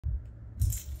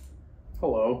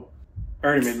Hello. I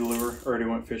already made the lure, already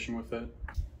went fishing with it.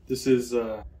 This is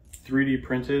 3D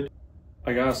printed.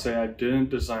 I gotta say, I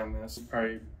didn't design this.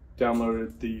 I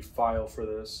downloaded the file for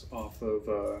this off of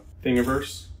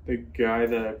Thingiverse. The guy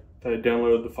that I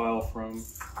downloaded the file from,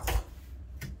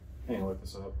 hang on, look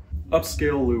this up.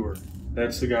 Upscale Lure.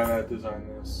 That's the guy that designed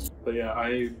this. But yeah,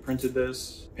 I printed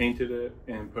this, painted it,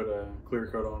 and put a clear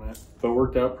coat on it. But it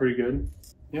worked out pretty good.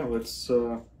 Yeah, let's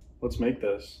make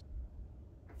this.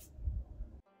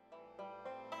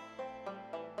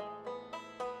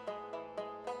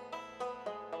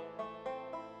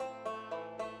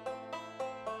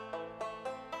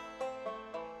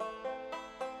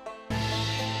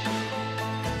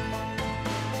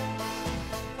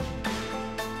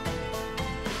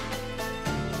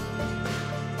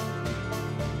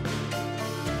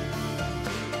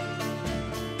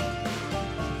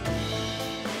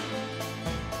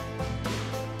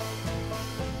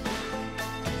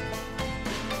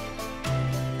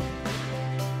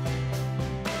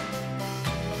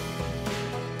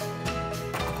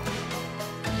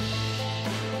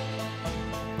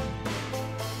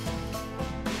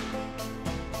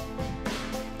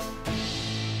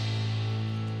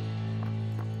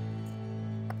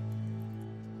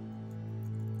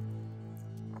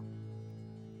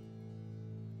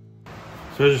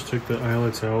 So I just took the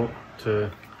eyelets out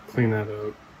to clean that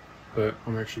up, but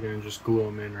I'm actually going to just glue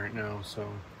them in right now, so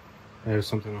I have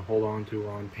something to hold on to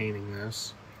while I'm painting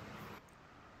this.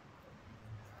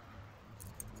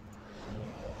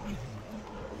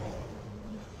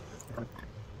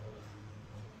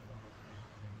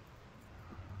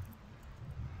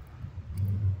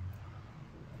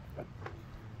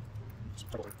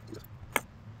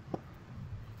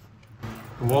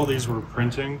 While these were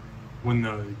printing, when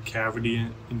the cavity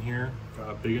in here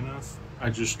got big enough, I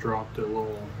just dropped a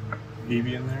little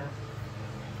BB in there.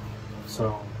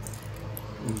 So,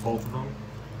 in both of them.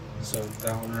 So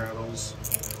that one rattles,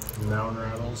 and that one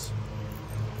rattles.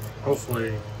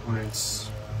 Hopefully, when it's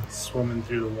swimming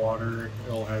through the water,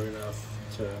 it'll have enough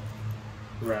to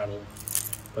rattle,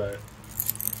 but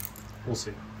we'll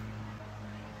see.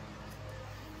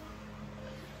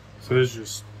 So this is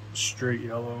just straight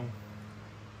yellow.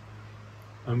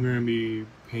 I'm going to be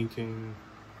painting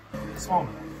smallmouth.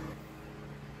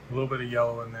 A little bit of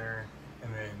yellow in there,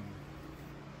 and then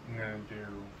I'm going to do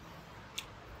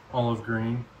olive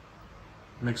green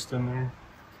mixed in there.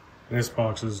 And this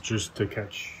box is just to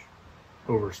catch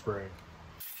overspray.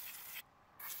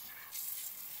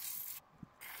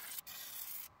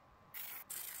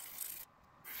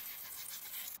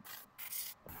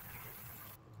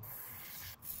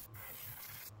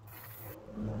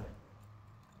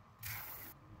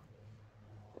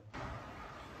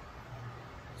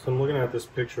 So I'm looking at this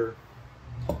picture,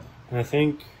 and I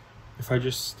think if I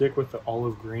just stick with the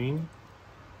olive green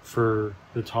for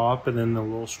the top and then the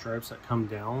little stripes that come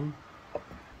down,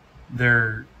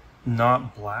 they're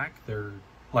not black, they're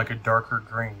like a darker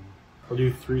green. I'll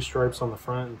do 3 stripes on the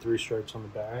front and 3 stripes on the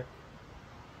back,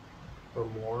 or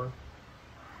more.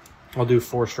 I'll do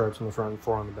 4 stripes on the front and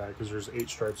 4 on the back, because there's 8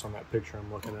 stripes on that picture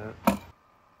I'm looking at.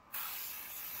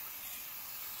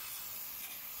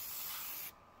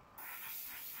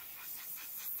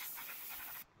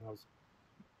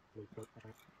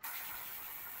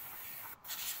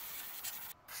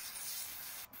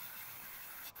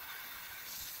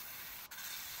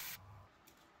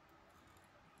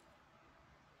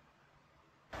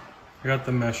 I got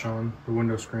the mesh on, the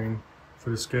window screen.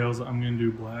 For the scales, I'm going to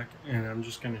do black, and I'm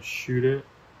just going to shoot it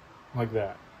like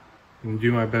that. And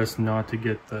do my best not to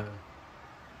get the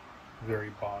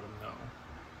very bottom though.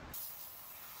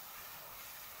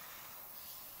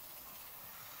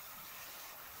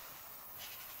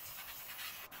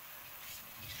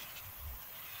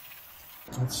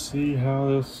 Let's see how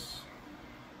this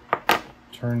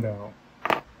turned out.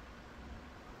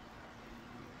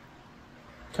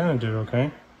 Kind of did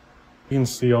okay. You can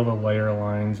see all the layer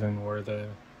lines and where the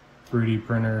 3D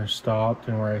printer stopped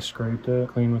and where I scraped it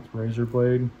clean with the razor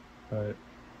blade, but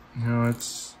you know,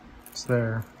 it's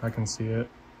there. I can see it.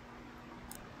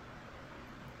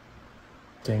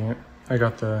 Dang it. I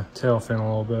got the tail fin a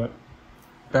little bit.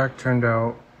 Back turned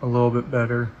out a little bit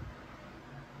better.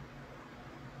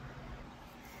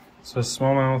 So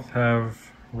smallmouth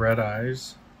have red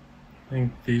eyes. I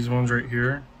think these ones right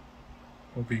here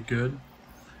will be good.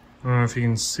 I don't know if you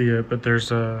can see it, but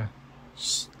there's a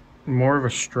more of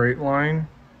a straight line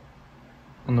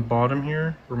on the bottom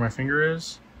here where my finger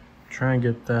is. Try and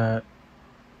get that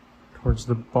towards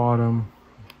the bottom.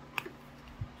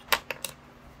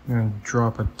 I'm gonna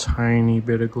drop a tiny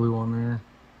bit of glue on there.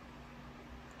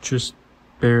 Just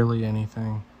barely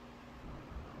anything.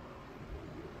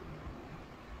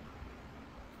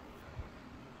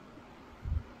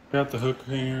 Got the hook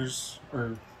hangers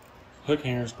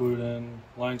glued in,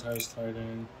 line ties tied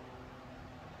in,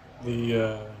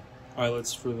 the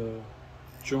eyelets for the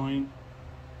joint,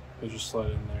 they just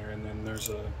slide in there, and then there's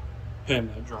a pin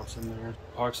that drops in there.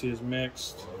 Epoxy is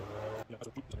mixed.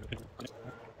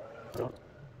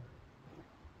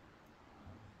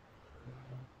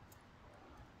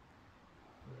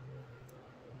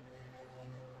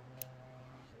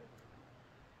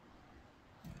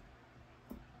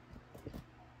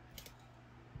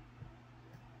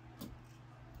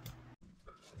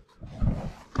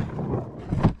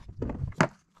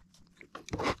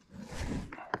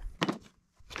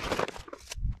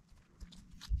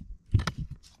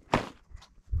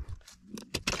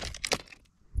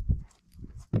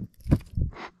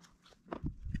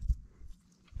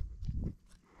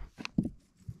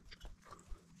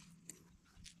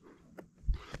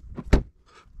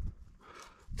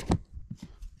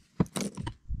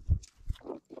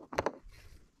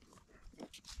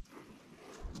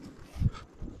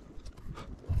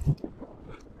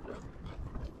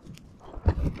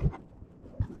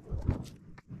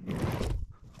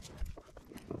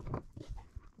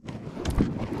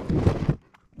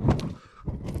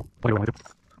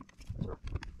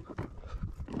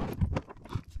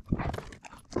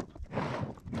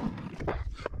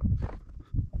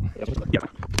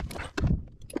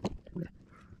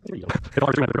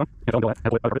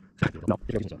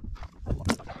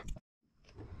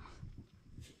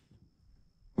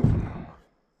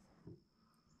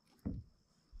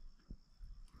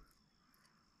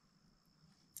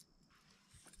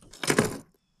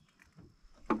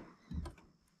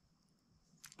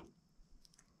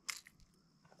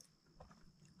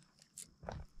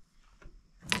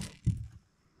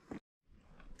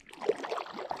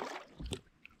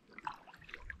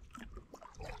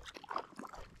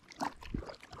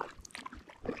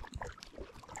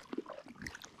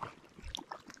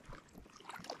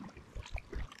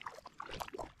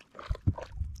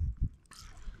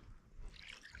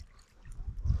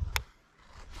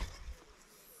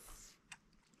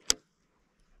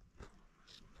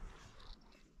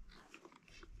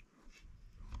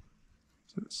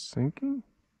 Is it sinking?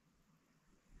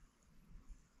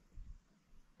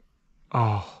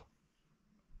 Oh.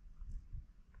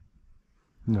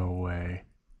 No way.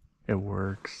 It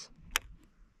works.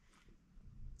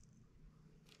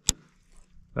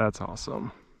 That's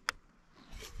awesome.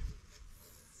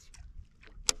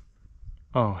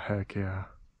 Oh, heck yeah.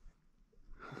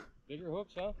 Bigger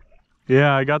hooks, huh?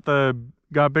 Yeah, I got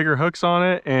bigger hooks on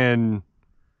it, and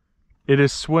it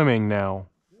is swimming now.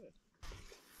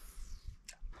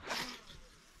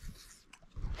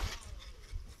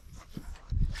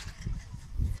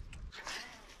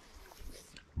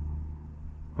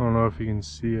 I don't know if you can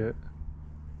see it,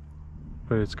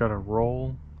 but it's got a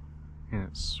roll and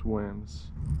it swims.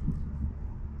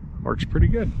 Works pretty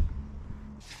good.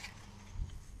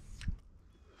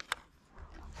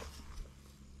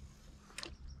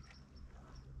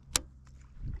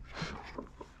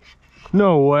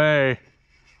 No way.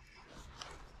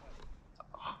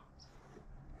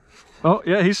 Oh,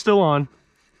 yeah, he's still on.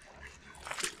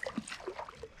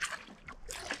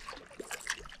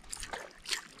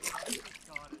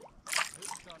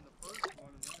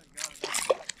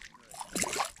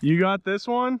 You got this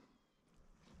one?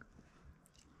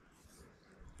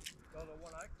 Well, the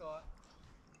one I caught,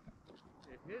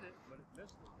 it hit it, but it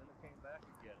missed it, then it came back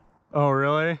again. Oh,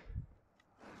 really?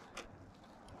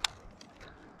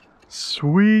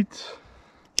 Sweet.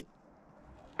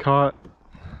 Caught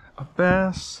a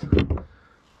bass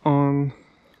on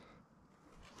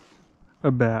a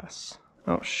bass.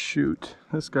 Oh, shoot.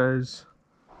 This guy's...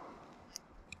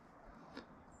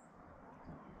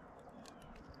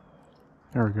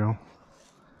 There we go.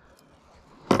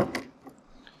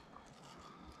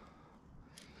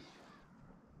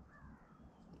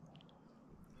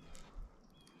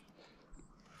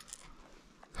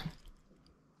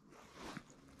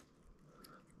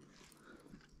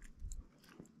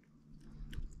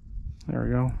 There we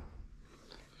go.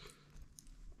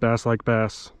 Bass like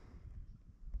bass.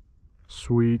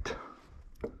 Sweet.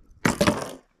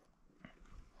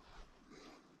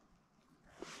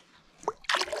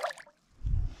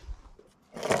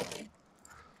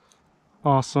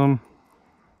 Awesome.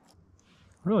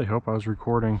 Really hope I was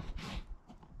recording.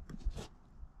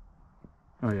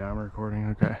 Oh yeah, I'm recording.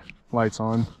 Okay. Lights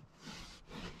on.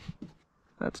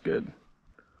 That's good.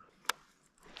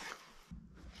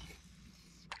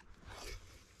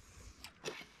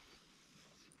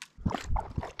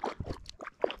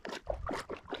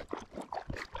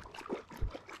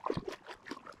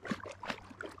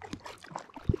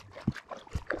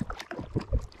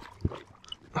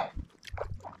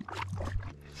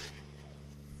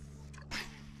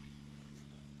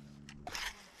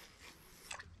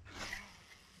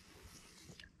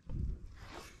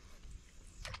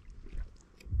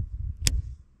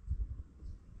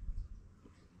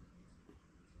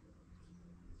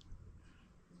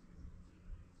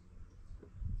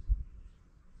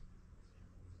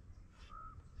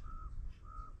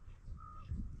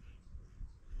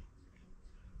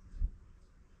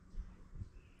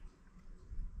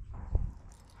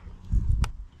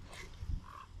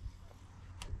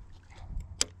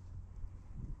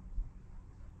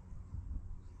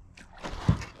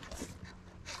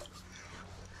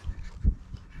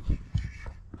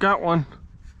 got one.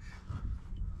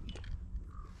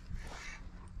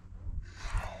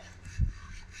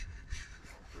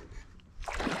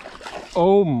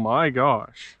 Oh my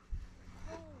gosh.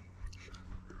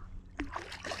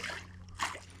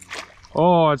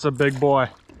 Oh, it's a big boy.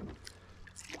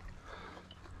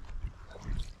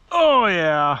 Oh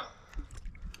yeah.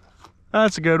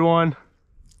 That's a good one.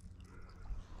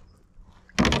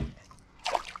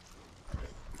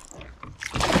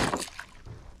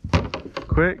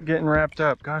 Quit getting wrapped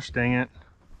up. Gosh dang it.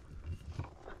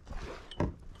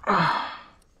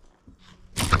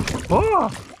 Oh,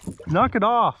 knock it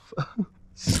off.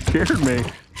 Scared me.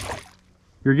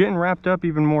 You're getting wrapped up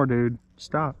even more, dude.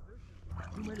 Stop.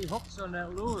 Too many hooks on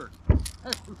that lure.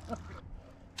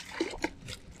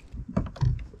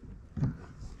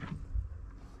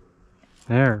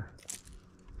 There.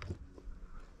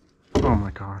 Oh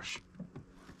my gosh.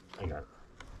 I got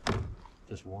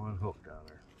just one hook down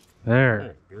there.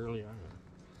 There. Barely on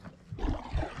it.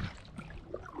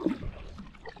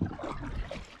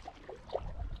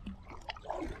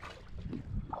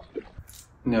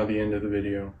 Now the end of the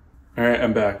video. Alright,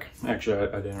 I'm back. Actually,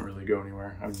 I didn't really go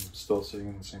anywhere. I'm still sitting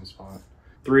in the same spot.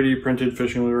 3D printed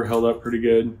fishing lure held up pretty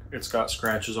good. It's got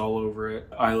scratches all over it.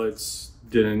 Eyelets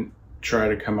didn't try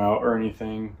to come out or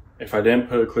anything. If I didn't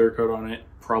put a clear coat on it,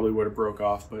 probably would have broke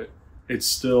off, but it's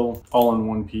still all in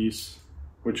one piece,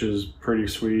 which is pretty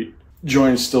sweet.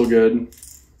 Joint's still good.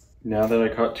 Now that I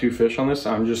caught 2 fish on this,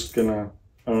 I'm just gonna,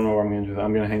 I don't know what I'm gonna do.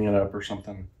 I'm gonna hang it up or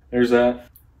something. There's that.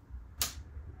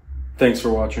 Thanks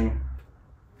for watching.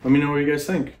 Let me know what you guys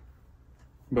think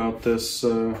about this,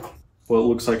 what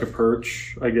looks like a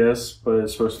perch, I guess, but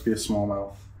it's supposed to be a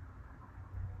smallmouth.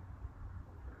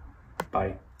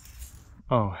 Bye.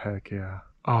 Oh, heck yeah.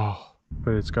 Oh,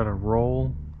 but it's got a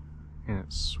roll and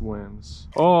it swims.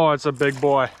 Oh, it's a big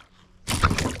boy.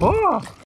 Oh!